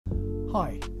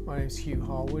Hi, my name is Hugh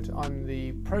Harwood. I'm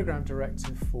the Programme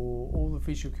Director for all the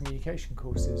visual communication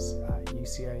courses at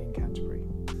UCA in Canterbury.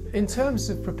 In terms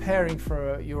of preparing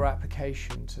for your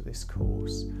application to this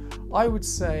course, I would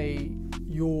say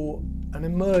you're an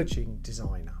emerging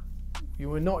designer.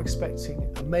 You are not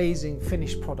expecting amazing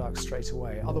finished products straight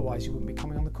away, otherwise you wouldn't be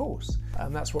coming on the course.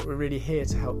 And that's what we're really here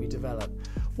to help you develop.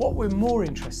 What we're more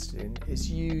interested in is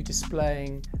you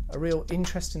displaying a real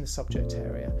interest in the subject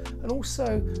area and also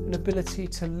an ability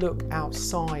to look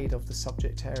outside of the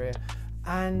subject area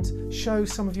and show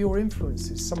some of your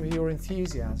influences, some of your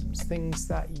enthusiasms, things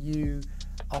that you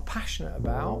are passionate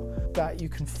about that you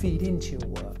can feed into your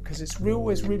work, because it's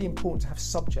always really important to have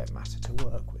subject matter to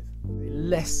work with.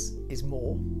 Less is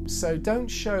more, so don't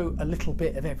show a little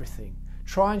bit of everything.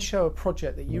 Try and show a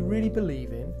project that you really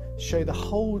believe in, show the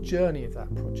whole journey of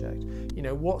that project. You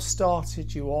know, what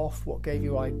started you off, what gave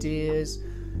you ideas,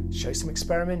 show some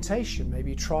experimentation, maybe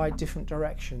you tried different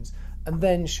directions, and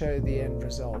then show the end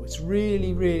result. It's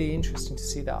really, really interesting to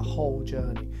see that whole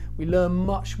journey. We learn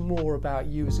much more about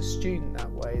you as a student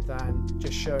that way than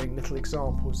just showing little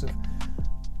examples of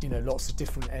lots of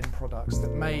different end products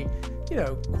that may,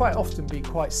 quite often be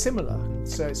quite similar.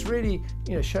 So it's really,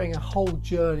 showing a whole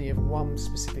journey of one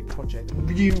specific project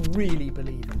you really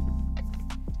believe in.